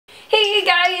Hey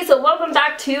guys, so welcome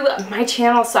back to my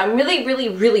channel. So I'm really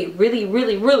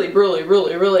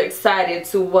excited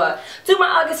to do my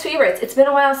August favorites. It's been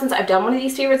a while since I've done one of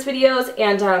these favorites videos,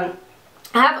 and I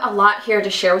have a lot here to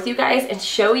share with you guys and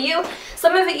show you.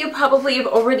 Some of it you probably have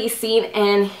already seen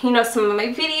in, some of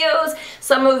my videos.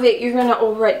 Some of it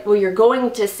you're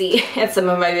going to see in some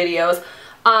of my videos.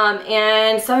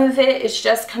 And some of it is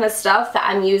just kind of stuff that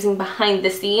I'm using behind the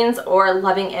scenes or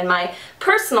loving in my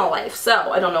personal life.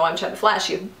 So I don't know why I'm trying to flash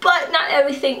you, but not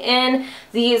everything in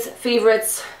this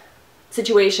favorite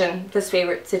situation is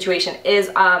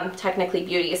technically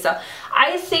beauty. So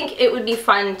I think it would be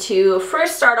fun to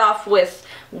first start off with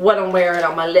what I'm wearing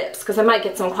on my lips, because I might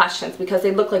get some questions because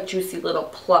they look like juicy little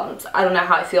plums. I don't know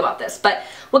how I feel about this, but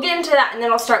we'll get into that, and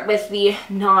then I'll start with the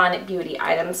non-beauty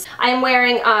items. I am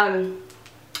wearing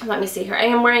let me see here. I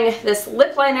am wearing this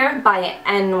lip liner by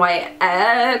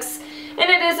NYX, and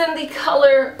it is in the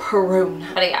color Prune.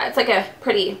 But yeah, it's like a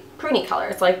pretty color.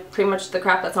 It's like pretty much the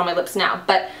crap that's on my lips now,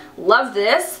 but love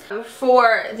this.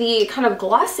 For the kind of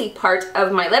glossy part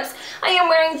of my lips, I am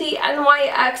wearing the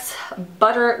NYX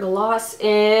Butter Gloss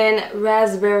in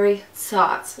Raspberry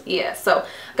Sauce. Yeah, so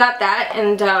got that,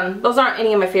 and those aren't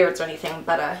any of my favorites or anything,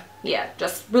 but yeah,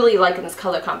 just really liking this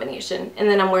color combination. And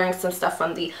then I'm wearing some stuff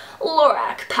from the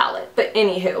Lorac palette. But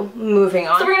anywho, moving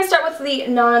on. So we're going to start with the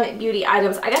non-beauty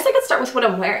items. I guess I could start with what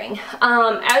I'm wearing.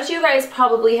 As you guys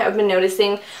probably have been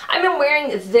noticing, I've been wearing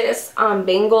this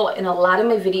bangle in a lot of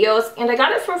my videos. And I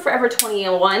got it from Forever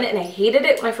 21, and I hated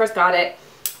it when I first got it.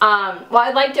 Well, I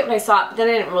liked it when I saw it, but then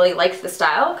I didn't really like the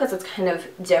style because it's kind of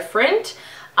different.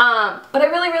 But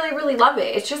I really love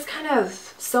it. It's just kind of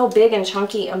so big and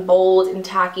chunky and bold and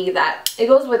tacky that it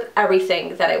goes with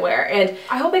everything that I wear. And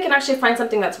I hope I can actually find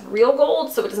something that's real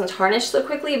gold so it doesn't tarnish so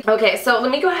quickly. Okay, so let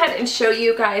me go ahead and show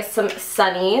you guys some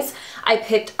sunnies I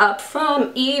picked up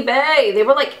from eBay. They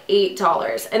were like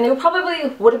 $8, and they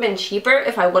probably would have been cheaper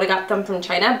if I would have got them from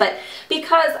China, but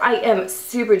because I am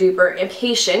super duper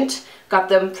impatient, got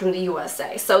them from the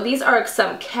USA. So these are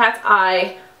some cat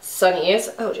eye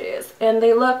sunnies. Oh jeez. And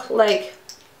they look like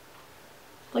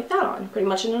that on, pretty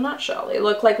much in a nutshell. They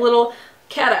look like little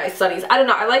cat eye sunnies. I don't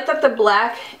know. I like that they're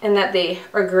black and that they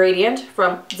are gradient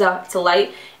from dark to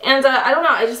light. And I don't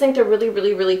know. I just think they're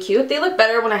really cute. They look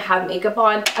better when I have makeup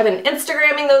on. I've been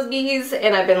Instagramming those bees,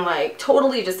 and I've been like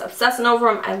totally just obsessing over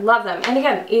them. I love them. And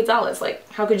again, $8. Like,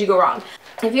 how could you go wrong?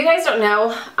 If you guys don't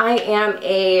know, I am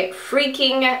a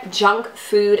freaking junk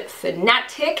food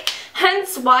fanatic,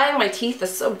 hence why my teeth are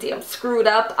so damn screwed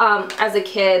up. As a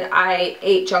kid, I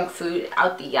ate junk food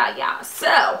out the yaya,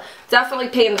 so definitely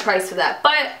paying the price for that.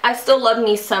 But I still love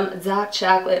me some dark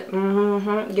chocolate, you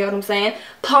know what I'm saying?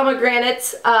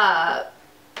 Pomegranate,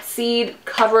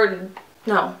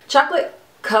 chocolate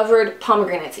covered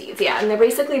pomegranate seeds, yeah, and they're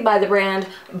basically by the brand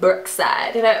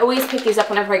Brookside, and I always pick these up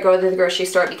whenever I go to the grocery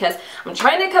store because I'm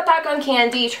trying to cut back on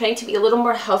candy, trying to be a little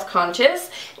more health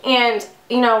conscious, and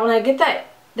when I get that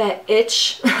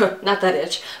itch, not that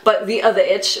itch, but the other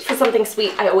itch for something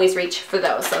sweet, I always reach for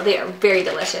those, so they are very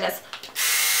delicious.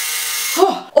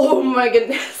 Oh my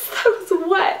goodness, that was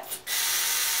wet.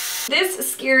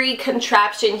 This scary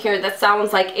contraption here that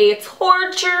sounds like a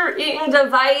torturing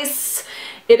device,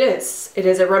 it is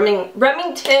a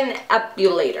Remington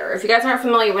Epilator. If you guys aren't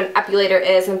familiar with what an Epilator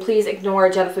is, and please ignore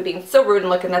Jennifer being so rude and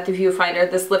looking at the viewfinder,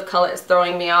 this lip color is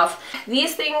throwing me off.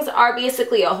 These things are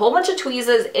basically a whole bunch of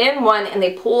tweezers in one, and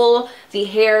they pull the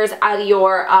hairs out of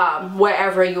your,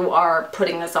 wherever you are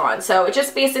putting this on. So it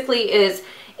just basically is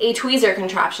a tweezer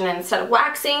contraption, and instead of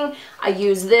waxing, I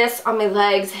use this on my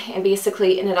legs, and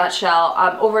basically in a nutshell,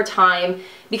 over time,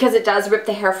 because it does rip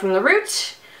the hair from the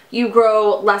root, you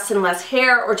grow less and less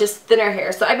hair, or just thinner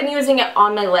hair. So I've been using it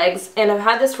on my legs, and I've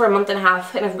had this for a month and a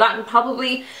half, and I've gotten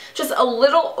probably just a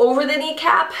little over the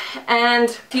kneecap. And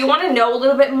if you want to know a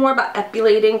little bit more about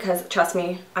epilating, because trust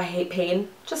me, I hate pain,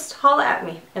 just holla at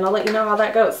me and I'll let you know how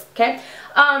that goes, okay?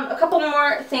 A couple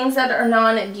more things that are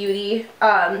non-beauty.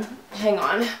 Hang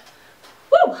on.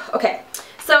 Woo! Okay.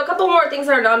 So a couple more things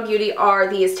that are non-beauty are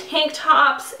these tank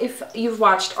tops. If you've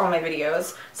watched all my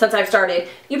videos since I've started,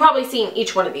 you've probably seen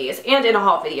each one of these, and in a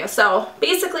haul video. So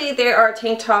basically there are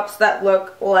tank tops that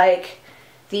look like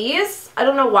these. I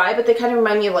don't know why, but they kind of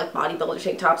remind me of like bodybuilder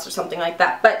tank tops or something like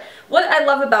that. But what I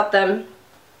love about them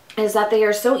is that they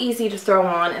are so easy to throw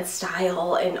on and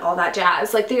style and all that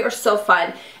jazz. Like, they are so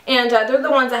fun. And they're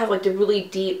the ones that have like the really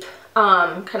deep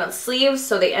kind of sleeves,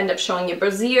 so they end up showing your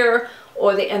brassiere,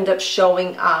 or they end up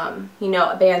showing, a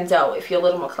bandeau if you're a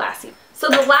little more classy. So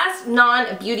the last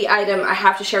non-beauty item I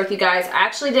have to share with you guys, I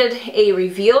actually did a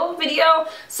reveal video,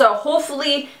 so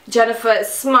hopefully Jennifer is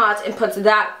smart and puts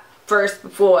that first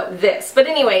before this. But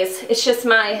anyways, it's just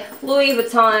my Louis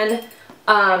Vuitton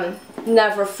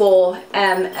Neverfull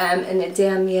and a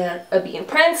damn near a bean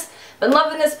print. Been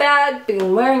loving this bag,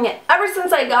 been wearing it ever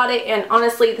since I got it, and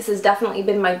honestly this has definitely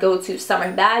been my go-to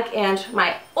summer bag and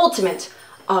my ultimate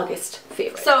August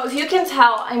favorite. So if you can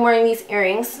tell, I'm wearing these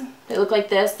earrings. They look like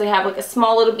this. They have like a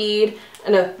small little bead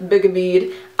and a bigger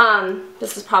bead.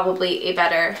 This is probably a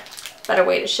better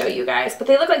way to show you guys, but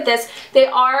they look like this. They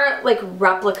are like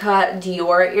replica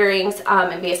Dior earrings,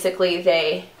 and basically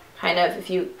they kind of, if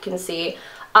you can see,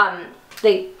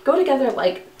 they go together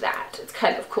like that. It's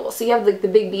kind of cool. So you have like the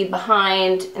big bead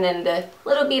behind and then the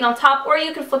little bead on top, or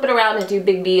you can flip it around and do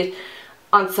big bead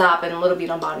on top and a little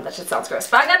bead on bottom. That just sounds gross.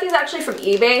 But I got these actually from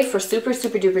eBay for super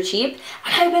duper cheap,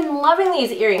 and I've been loving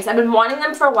these earrings. I've been wanting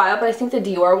them for a while, but I think the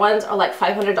Dior ones are like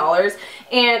 $500,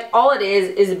 and all it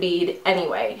is a bead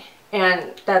anyway.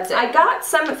 And that's it. I got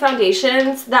some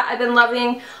foundations that I've been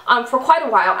loving for quite a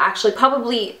while, actually,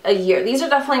 probably a year. These are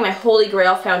definitely my holy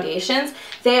grail foundations.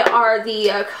 They are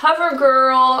the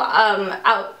Covergirl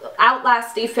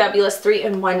Outlast Stay Fabulous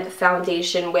 3-in-1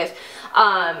 foundation with,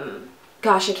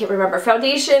 gosh, I can't remember,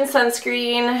 foundation,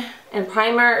 sunscreen, and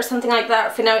primer or something like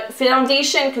that.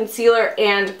 Foundation, concealer,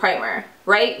 and primer,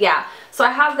 right? Yeah. So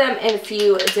I have them in a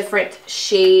few different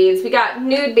shades. We got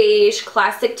nude beige,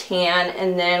 classic tan,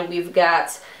 and then we've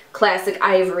got classic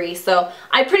ivory. So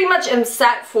I pretty much am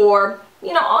set for,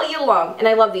 you know, all year long. And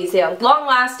I love these. They are long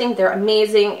lasting, they're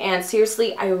amazing, and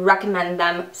seriously, I recommend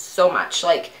them so much.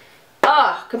 Like,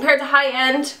 compared to high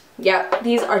end, yeah,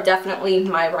 these are definitely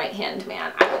my right hand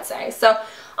man, I would say. So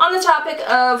on the topic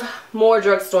of more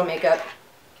drugstore makeup,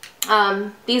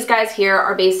 these guys here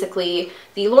are basically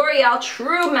the Loreal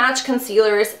True Match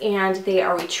Concealers, and they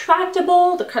are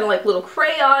retractable. They're kind of like little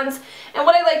crayons, and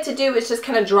what I like to do is just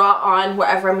kind of draw on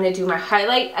wherever I'm going to do my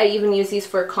highlight. I even use these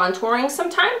for contouring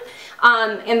sometime,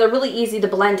 and they're really easy to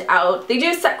blend out. They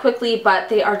do set quickly, but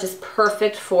they are just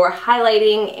perfect for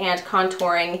highlighting and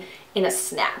contouring in a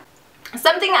snap.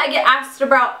 Something I get asked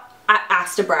about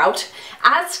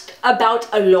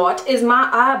a lot is my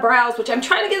eyebrows, which I'm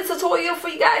trying to get a tutorial for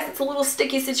you guys. It's a little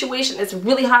sticky situation. It's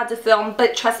really hard to film,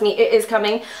 but trust me, it is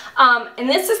coming. And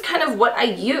this is kind of what I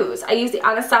use. I use the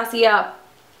Anastasia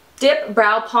Dip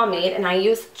Brow Pomade, and I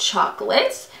use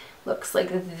chocolate. Looks like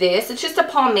this. It's just a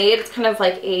pomade. It's kind of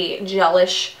like a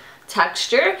gelish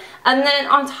texture, and then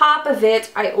on top of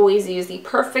it I always use the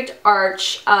Perfect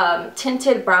Arch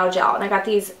tinted brow gel, and I got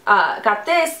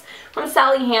this from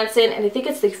Sally Hansen, and I think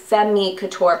it's the Femme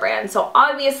Couture brand. So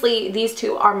obviously these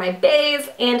two are my baes,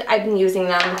 and I've been using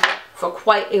them for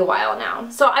quite a while now.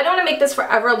 So I don't want to make this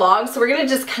forever long, so we're gonna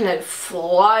just kind of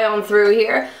fly on through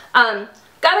here.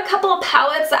 Got a couple of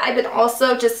palettes that I've been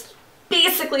also just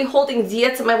basically holding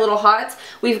dear to my little hearts.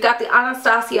 We've got the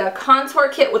Anastasia Contour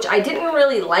Kit, which I didn't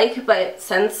really like, but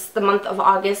since the month of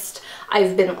August,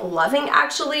 I've been loving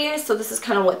actually. So this is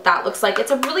kind of what that looks like.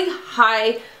 It's a really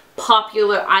high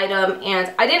popular item,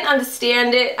 and I didn't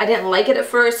understand it. I didn't like it at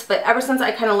first, but ever since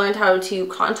I kind of learned how to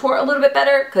contour a little bit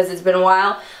better, because it's been a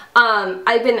while,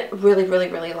 I've been really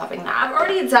loving that. I've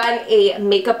already done a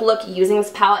makeup look using this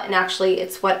palette, and actually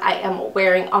it's what I am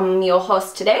wearing on mi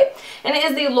ojos today, and it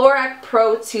is the Lorac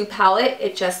Pro 2 palette.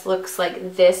 It just looks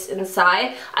like this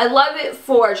inside. I love it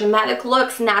for dramatic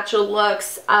looks, natural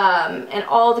looks, and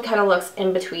all the kind of looks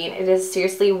in between. It is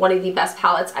seriously one of the best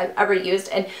palettes I've ever used,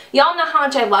 and y'all know how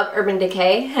much I love Urban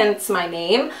Decay, hence my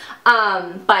name.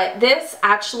 But this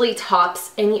actually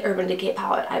tops any Urban Decay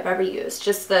palette I've ever used.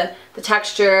 Just the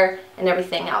texture and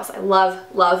everything else. I love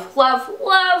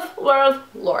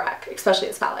Lorac, especially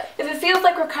this palette. If it feels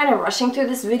like we're kind of rushing through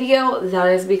this video, that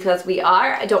is because we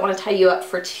are. I don't want to tie you up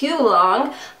for too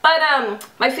long, but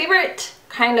my favorite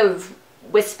kind of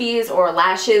wispies or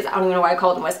lashes, I don't even know why I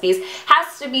call them wispies,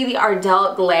 has to be the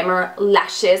Ardell Glamor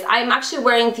lashes. I'm actually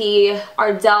wearing the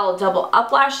Ardell double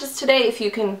up lashes today, if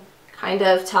you can kind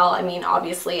of tell. I mean,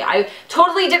 obviously I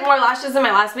totally didn't wear lashes in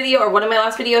my last video, or one of my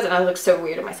last videos, and I look so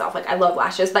weird to myself. Like, I love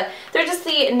lashes, but they're just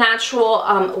the natural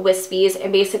wispies,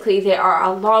 and basically they are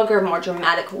a longer, more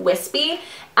dramatic wispy,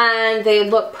 and they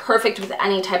look perfect with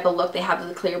any type of look. They have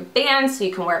the clear bands, so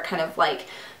you can wear it kind of like,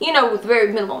 you know, with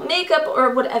very minimal makeup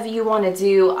or whatever you want to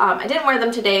do. I didn't wear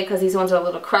them today because these ones are a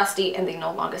little crusty and they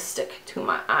no longer stick to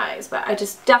my eyes, but I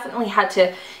just definitely had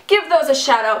to give those a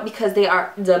shout out because they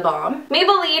are the bomb.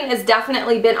 Maybelline has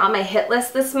definitely been on my hit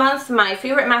list this month. My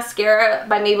favorite mascara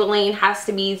by Maybelline has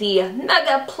to be the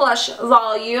Mega Plush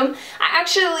Volume. I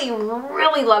actually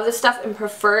really love this stuff and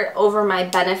prefer it over my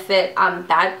Benefit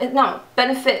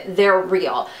Benefit They're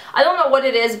Real. I don't know what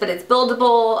it is, but it's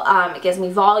buildable. It gives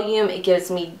me volume, it gives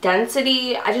me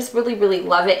density. I just really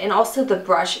love it, and also the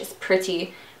brush is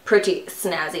pretty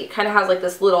snazzy. It kind of has like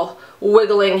this little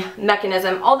wiggling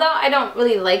mechanism. Although I don't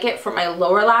really like it for my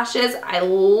lower lashes, I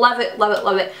love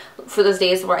it for those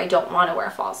days where I don't want to wear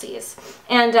falsies.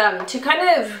 And to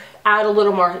kind of add a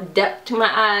little more depth to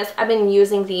my eyes, I've been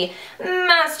using the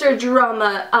Master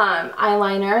Drama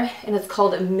eyeliner, and it's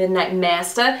called Midnight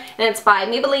Master, and it's by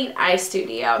Maybelline Eye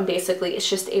Studio. And basically it's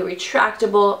just a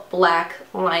retractable black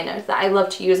liner that I love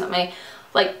to use on my,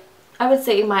 like, I would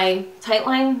say my tight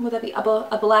line, would that be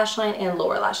upper lash line and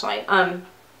lower lash line.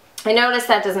 I noticed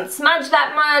that doesn't smudge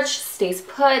that much, stays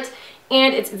put,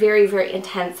 and it's very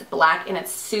intense black, and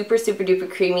it's super duper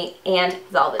creamy and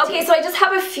velvety. Okay, so I just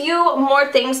have a few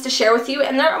more things to share with you,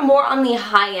 and they're more on the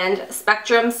high-end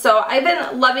spectrum. So I've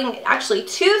been loving actually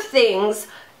two things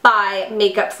by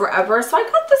Makeup Forever. So I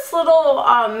got this little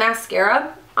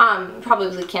mascara.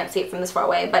 Probably can't see it from this far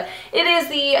away, but it is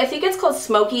the, I think it's called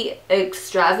Smoky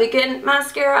Extravagant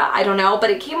Mascara. I don't know, but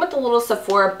it came with the little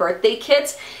Sephora birthday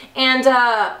kit, and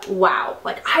wow,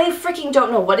 like I freaking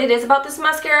don't know what it is about this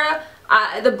mascara.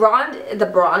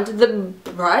 The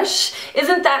brush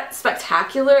isn't that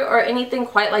spectacular or anything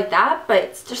quite like that,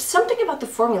 but there's something about the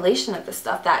formulation of this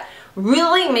stuff that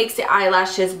really makes the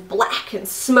eyelashes black and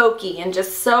smoky and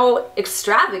just so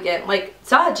extravagant. Like,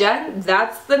 duh, Jen,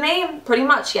 that's the name, pretty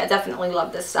much. Yeah, definitely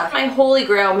love this stuff. My holy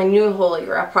grail, my new holy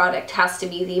grail product has to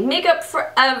be the Makeup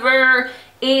Forever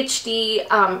HD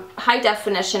high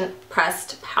definition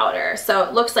pressed powder. So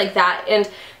it looks like that, and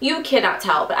you cannot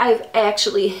tell, but I've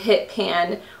actually hit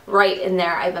pan right in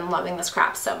there. I've been loving this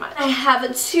crap so much. I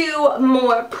have two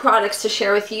more products to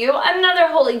share with you. Another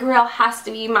holy grail has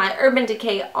to be my Urban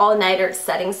Decay All Nighter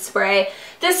Setting Spray.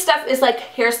 This stuff is like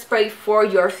hairspray for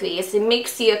your face. It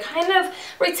makes you kind of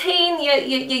retain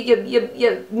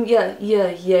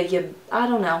I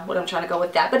don't know what I'm trying to go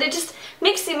with that, but it just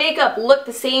makes the makeup look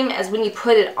the same as when you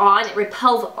put it on. It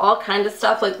repels all kinds of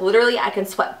stuff. Like literally I can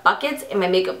sweat buckets and my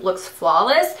makeup looks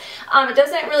flawless. It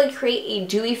doesn't really create a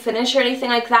dewy finish or anything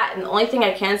like that, and the only thing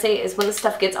I can say is when this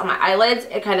stuff gets on my eyelids,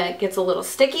 it kind of gets a little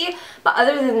sticky, but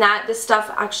other than that, this stuff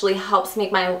actually helps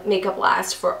make my makeup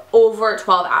last for over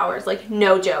 12 hours. Like,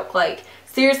 no joke. Like,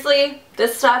 seriously,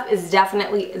 this stuff is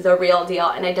definitely the real deal,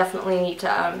 and I definitely need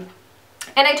to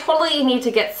and I totally need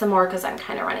to get some more because I'm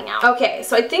kind of running out. Okay,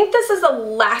 so I think this is the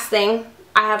last thing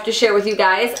I have to share with you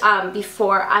guys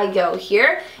before I go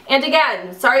here. And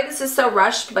again, sorry this is so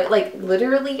rushed, but like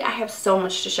literally I have so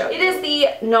much to show you. It is the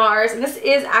NARS, and this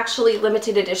is actually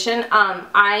limited edition.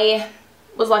 I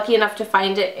was lucky enough to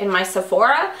find it in my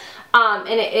Sephora, and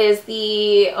it is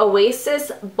the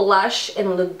Oasis Blush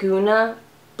and Laguna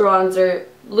Bronzing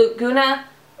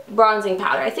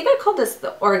Powder. I think I called this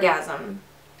the Orgasm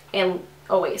and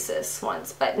Oasis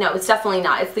once, but no, it's definitely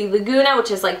not. It's the Laguna,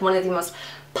 which is like one of the most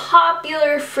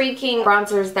popular freaking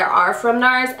bronzers there are from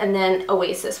NARS, and then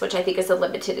Oasis, which I think is a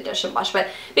limited edition blush. But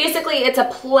basically it's a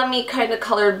plummy kind of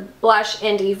colored blush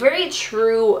and a very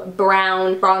true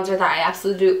brown bronzer that I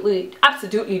absolutely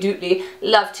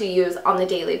love to use on the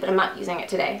daily, but I'm not using it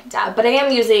today. But I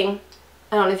am using,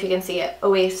 I don't know if you can see it,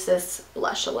 Oasis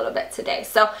blush a little bit today.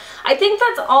 So I think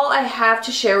that's all I have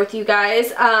to share with you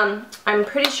guys. I'm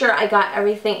pretty sure I got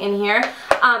everything in here.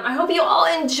 I hope you all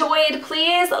enjoyed.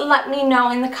 Please let me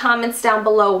know in the comments down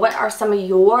below what are some of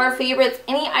your favorites,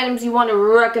 any items you want to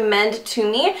recommend to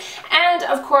me. And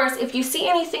of course, if you see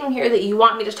anything here that you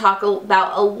want me to talk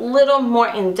about a little more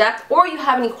in depth, or you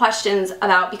have any questions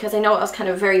about, because I know I was kind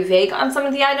of very vague on some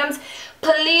of the items,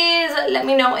 please let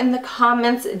me know in the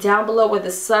comments down below where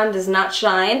the sun does not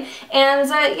shine. And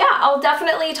yeah, I'll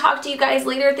definitely talk to you guys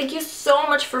later. Thank you so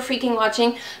much for freaking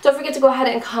watching. Don't forget to go ahead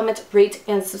and comment, rate,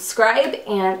 and subscribe,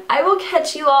 and I will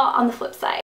catch you all on the flip side.